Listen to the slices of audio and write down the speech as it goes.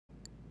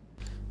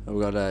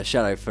We've got a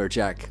shout out for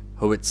Jack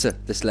Howitzer,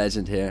 this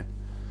legend here.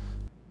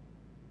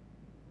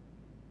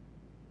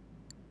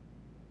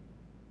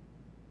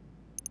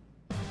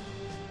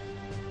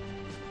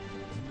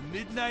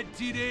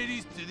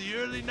 Mid-1980s to the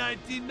early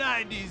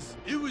 1990s,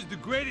 it was the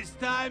greatest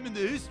time in the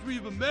history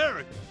of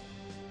America.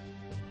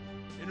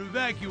 An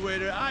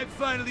evacuator, I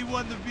finally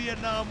won the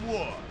Vietnam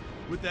War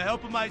with the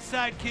help of my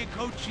sidekick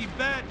Ho Chi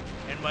Bat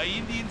and my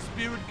Indian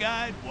spirit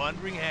guide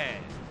Wandering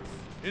Hand.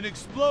 An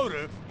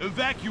exploder,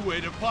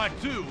 Evacuator Part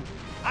 2,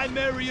 I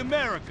marry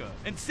America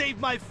and save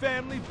my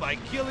family by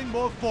killing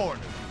more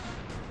foreigners.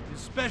 As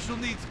special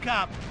needs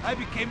cop, I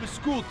became a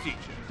school teacher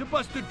to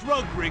bust a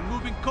drug ring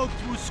moving coke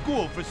through a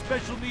school for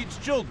special needs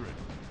children.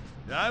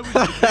 I was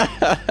the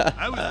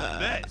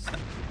best.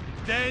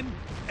 Then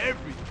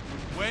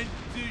everything went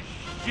to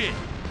shit.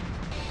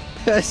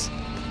 Yes.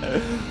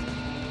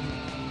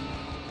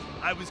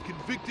 I was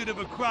convicted of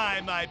a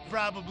crime I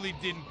probably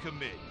didn't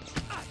commit.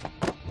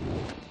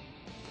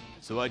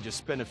 So I just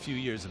spent a few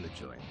years in the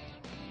joint.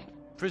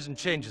 Prison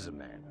changes a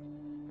man.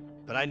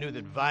 But I knew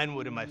that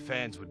Vinewood and my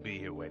fans would be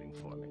here waiting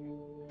for me.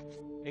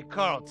 Hey,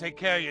 Carl, take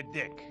care of your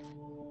dick.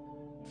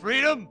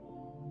 Freedom,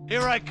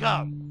 here I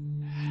come.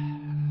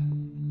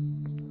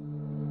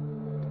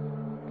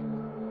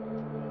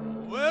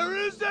 Where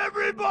is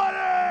everybody?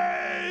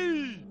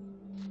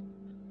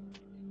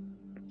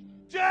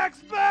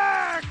 Jack's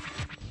back!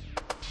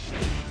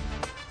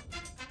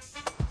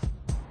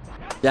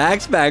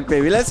 Jack's back,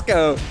 baby. Let's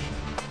go.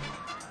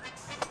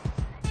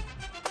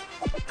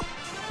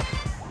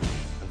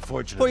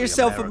 Unfortunately, Pour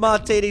yourself a America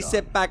martini, moved on,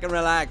 sit back and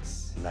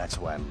relax. and that's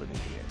why I'm living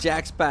here.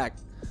 Jack's back.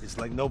 It's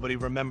like nobody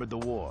remembered the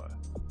war.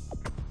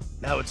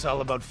 Now it's all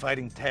about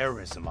fighting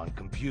terrorism on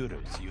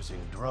computers, using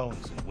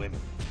drones and women.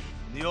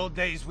 In the old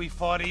days, we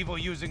fought evil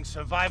using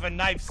survivor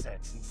knife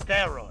sets and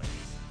steroids.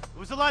 It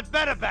was a lot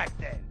better back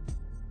then.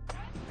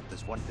 If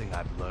there's one thing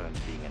I've learned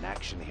being an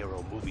action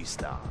hero movie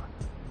star,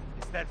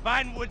 it's that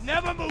Vinewood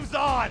never moves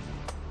on!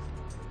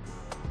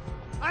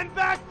 I'm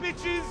back,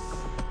 bitches!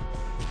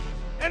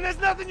 And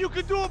there's nothing you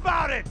can do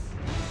about it!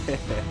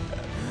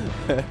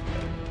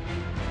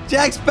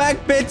 Jack's back,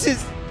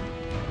 bitches.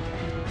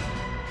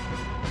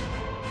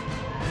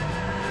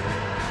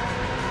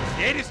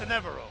 The 80s are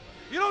never over.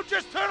 You don't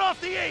just turn off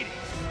the 80s!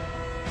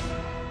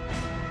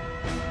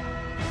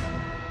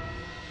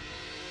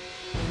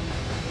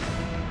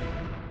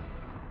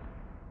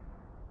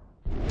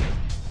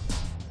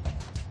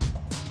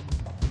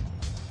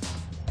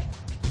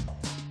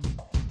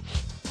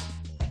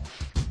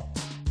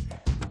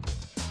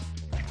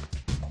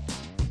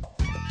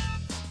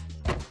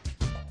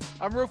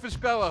 I'm Rufus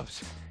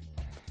Bellows.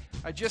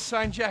 I just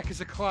signed Jack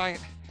as a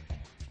client.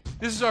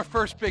 This is our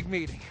first big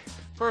meeting.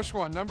 First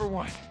one, number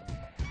one.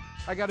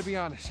 I gotta be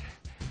honest,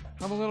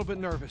 I'm a little bit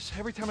nervous.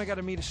 Every time I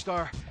gotta meet a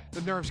star,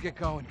 the nerves get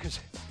going, because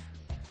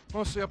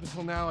mostly up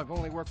until now, I've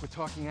only worked with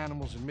talking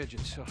animals and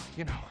midgets, so,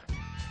 you know.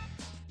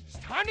 It's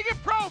time to get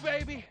pro,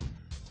 baby!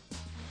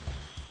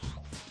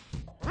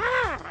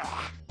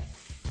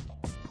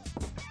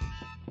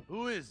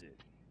 Who is it?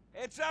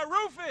 It's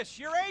Rufus,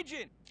 your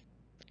agent!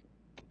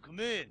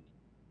 Come in.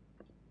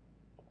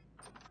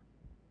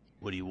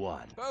 What do you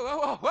want? Whoa, whoa,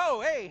 whoa,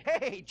 whoa,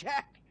 hey,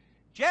 Jack!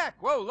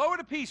 Jack, whoa, lower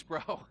the piece,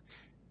 bro.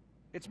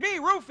 It's me,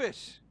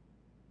 Rufus.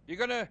 You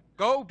gonna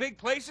go big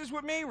places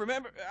with me?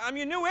 Remember, I'm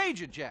your new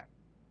agent, Jack.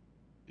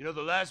 You know,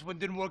 the last one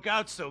didn't work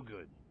out so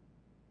good.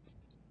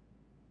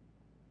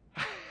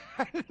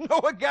 I know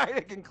a guy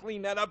that can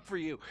clean that up for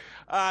you.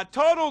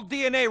 Total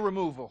DNA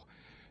removal.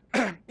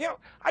 You know,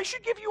 I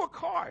should give you a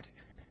card.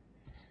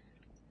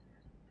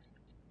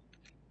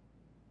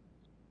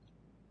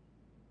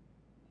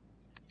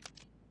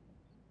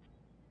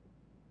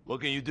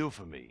 What can you do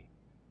for me?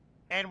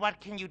 And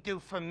what can you do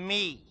for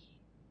me?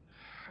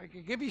 I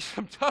could give you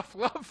some tough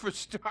love for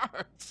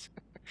starts.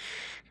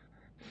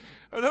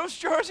 Are those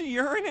jars of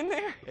urine in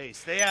there? Hey,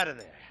 stay out of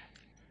there.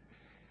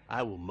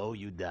 I will mow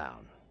you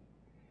down.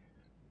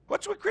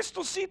 What's with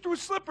Crystal's see-through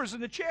slippers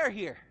in the chair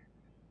here?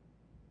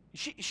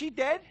 Is she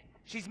dead?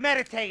 She's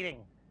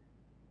meditating.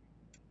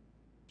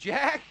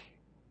 Jack?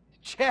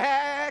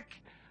 Jack!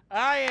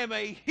 I am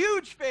a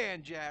huge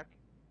fan, Jack.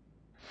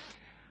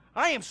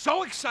 I am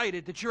so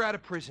excited that you're out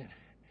of prison.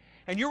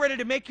 And you're ready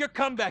to make your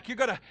comeback. You're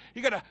gonna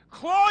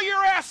claw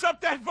your ass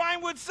up that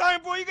Vinewood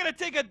signboard. You're gonna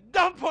take a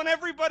dump on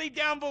everybody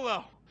down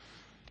below.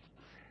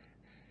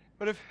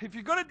 But if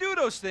you're gonna do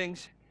those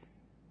things,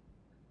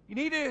 you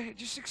need to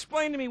just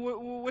explain to me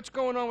what's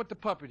going on with the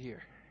puppet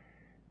here.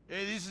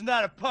 Hey, this is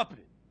not a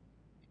puppet.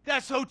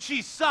 That's Ho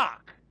Chi's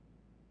sock.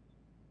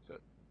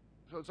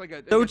 So it's like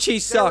a Ho Chi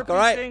sock, therapy all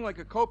right? thing, like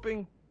a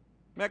coping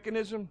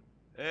mechanism.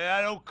 Hey,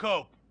 I don't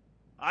cope.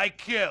 I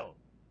kill.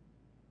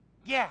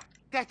 Yeah,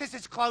 this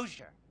is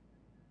closure.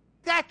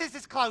 This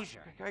is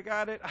closure. I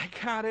got it.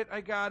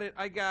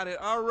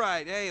 All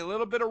right. Hey, a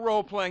little bit of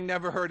role-playing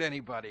never hurt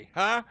anybody,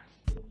 huh?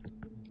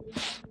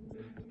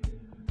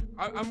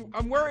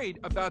 I'm worried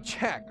about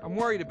Jack. I'm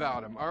worried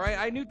about him, all right?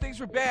 I knew things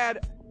were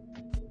bad.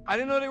 I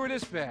didn't know they were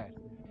this bad.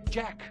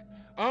 Jack,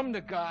 I'm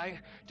the guy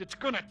that's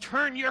gonna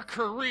turn your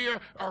career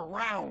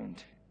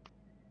around.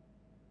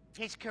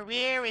 His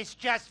career is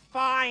just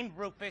fine,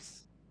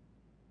 Rufus.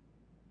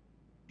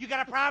 You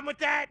got a problem with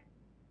that?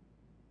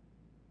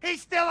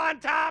 He's still on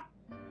top.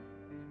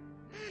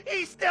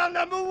 He's still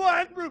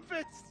 #1,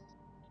 Rufus.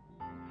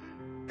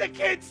 The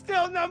kid's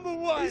still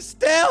 #1. He's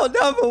still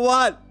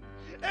 #1.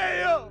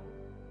 Hey, yo.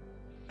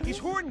 He's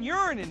hoarding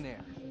urine in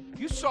there.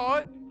 You saw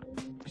it.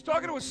 He's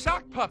talking to a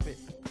sock puppet.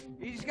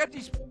 He's got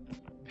these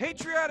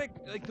patriotic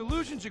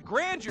delusions of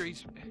grandeur.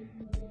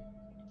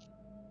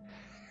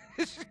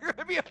 This is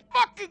gonna be a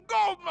fucking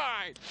gold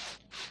mine.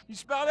 You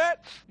smell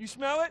that? You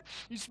smell it?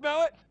 You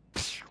smell it?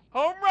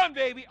 Home run,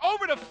 baby.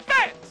 Over the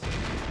fence.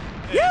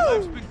 Hey,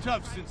 life's been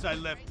tough since I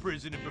left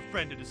prison and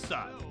befriended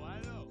Asad.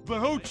 But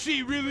Ho Chi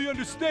really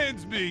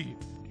understands me.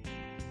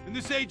 And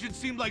this agent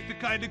seemed like the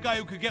kind of guy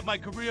who could get my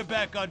career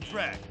back on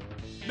track.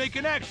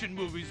 Making action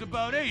movies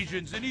about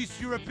Asians and East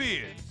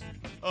Europeans.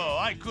 Oh,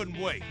 I couldn't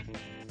wait.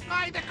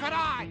 Neither could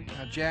I.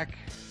 Now, Jack,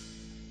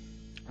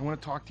 I want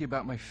to talk to you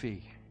about my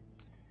fee.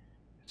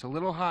 It's a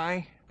little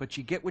high, but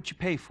you get what you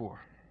pay for.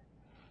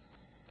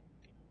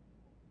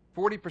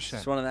 40%.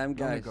 It's one of them No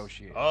guys.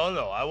 negotiate. Oh,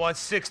 no, I want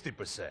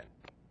 60%.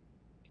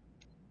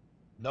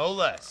 No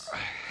less.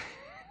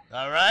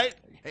 All right?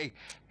 Hey,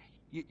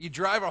 you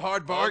drive a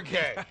hard bargain.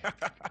 Okay.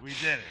 We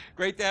did it.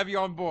 Great to have you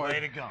on board. Way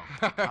to go.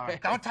 All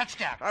right, don't touch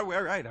Jack. All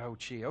right, Ho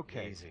Chi,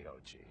 okay. Easy, Ho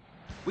Chi.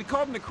 We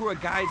called in the crew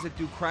of guys that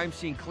do crime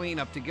scene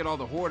cleanup to get all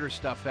the hoarder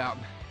stuff out.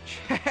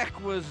 Jack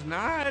was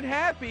not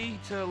happy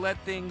to let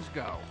things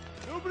go.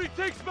 Nobody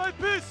takes my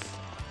piss.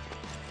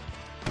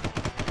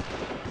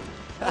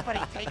 Nobody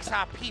takes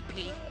our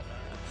pee-pee.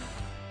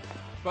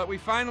 But we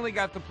finally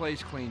got the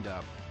place cleaned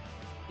up.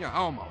 Yeah,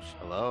 almost.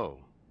 Hello.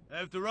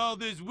 After all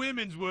this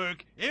women's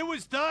work, it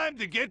was time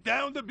to get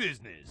down to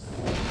business.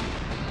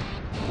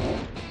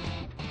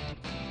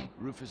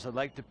 Rufus, I'd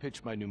like to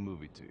pitch my new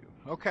movie to you.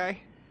 Okay.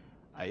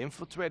 I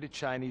infiltrated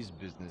Chinese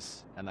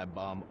business, and I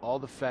bomb all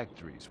the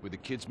factories where the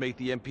kids make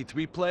the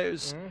MP3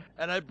 players,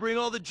 And I bring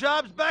all the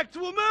jobs back to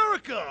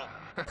America.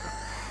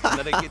 and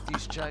then I get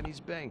these Chinese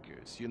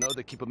bankers, you know,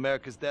 that keep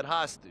America's debt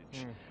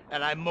hostage.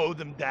 And I mow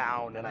them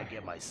down, and I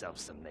get myself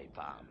some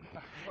napalm.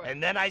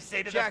 And then I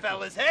say to Jackie. the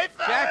fellas, hey,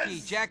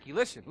 fellas! Jackie,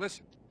 listen.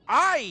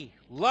 I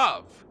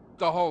love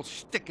the whole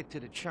stick it to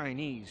the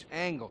Chinese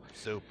angle.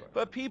 Super.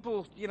 But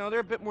people, they're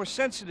a bit more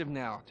sensitive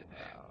now.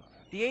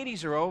 The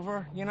 80s are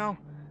over, The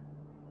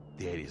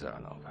 80s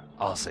aren't over.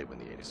 I'll say when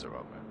the 80s are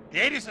over. The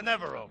 80s are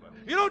never over.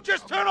 You don't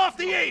just turn off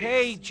the 80s.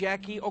 Hey,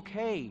 Jackie,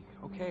 okay.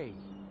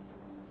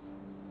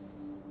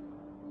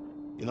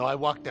 You know, I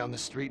walk down the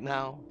street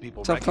now,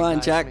 people Tough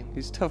client, recognize Jack. me,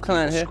 He's a tough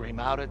client people here. scream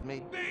out at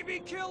me.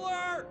 Baby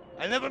killer!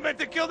 I never meant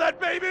to kill that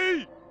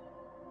baby.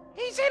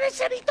 He's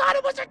innocent. He thought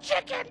it was a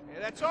chicken. Yeah,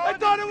 that's all I in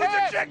thought the it was a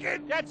past.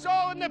 chicken. That's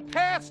all in the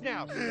past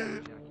now. Sit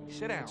down, Jackie.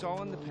 Sit down. It's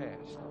all in the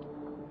past.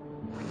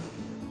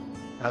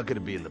 How could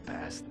it be in the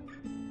past?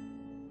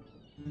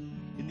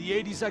 In the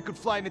 80s, I could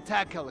fly an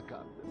attack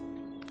helicopter.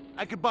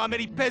 I could bomb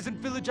any peasant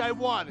village I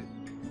wanted.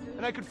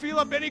 And I could feel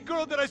up any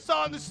girl that I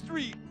saw on the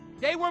street.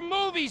 They were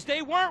movies.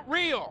 They weren't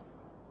real.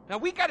 Now,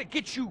 we got to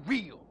get you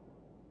real.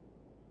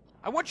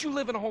 I want you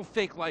living a whole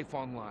fake life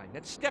online.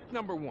 That's step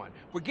number 1.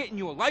 We're getting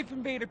you a Life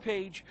Invader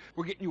page.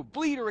 We're getting you a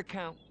Bleeder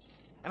account.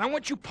 And I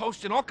want you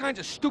posting all kinds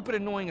of stupid,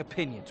 annoying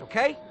opinions,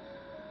 okay?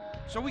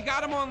 So we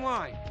got them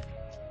online.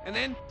 And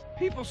then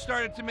people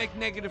started to make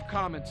negative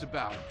comments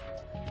about them.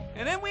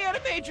 And then we had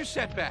a major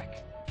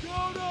setback. Go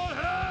to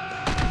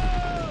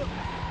hell!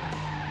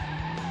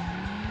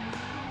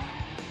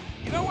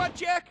 You know what,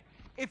 Jack?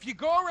 If you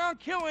go around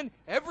killing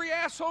every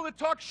asshole that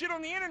talks shit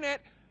on the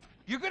internet,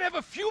 you're gonna have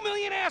a few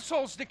million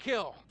assholes to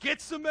kill.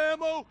 Get some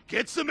ammo,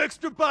 get some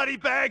extra body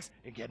bags,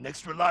 and get an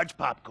extra large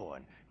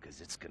popcorn,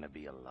 because it's gonna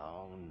be a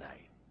long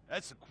night.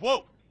 That's a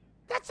quote.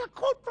 That's a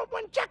quote from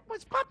when Jack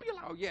was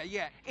popular. Oh,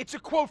 yeah. It's a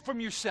quote from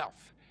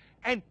yourself.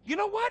 And you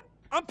know what?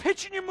 I'm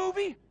pitching your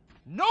movie.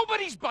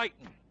 Nobody's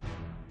biting.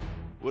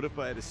 What if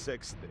I had a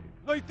sex tape?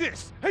 Like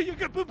this. Hey, you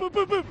got boop, boop,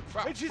 boop, boop.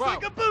 Bro, And she's bro.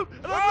 like a boop,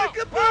 and Bro, I'm like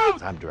a bro.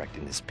 boop. I'm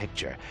directing this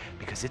picture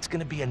because it's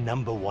gonna be a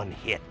 #1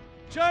 hit.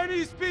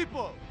 Chinese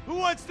people, who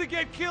wants to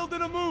get killed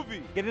in a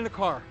movie? Get in the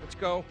car. Let's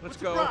go. What's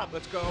the problem?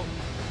 Let's go.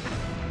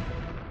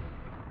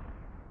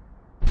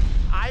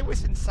 I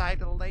was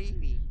inside a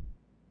lady.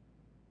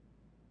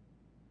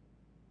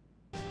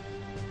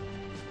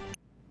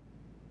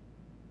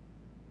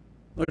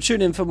 Well,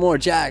 tune in for more.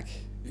 Jack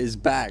is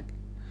back.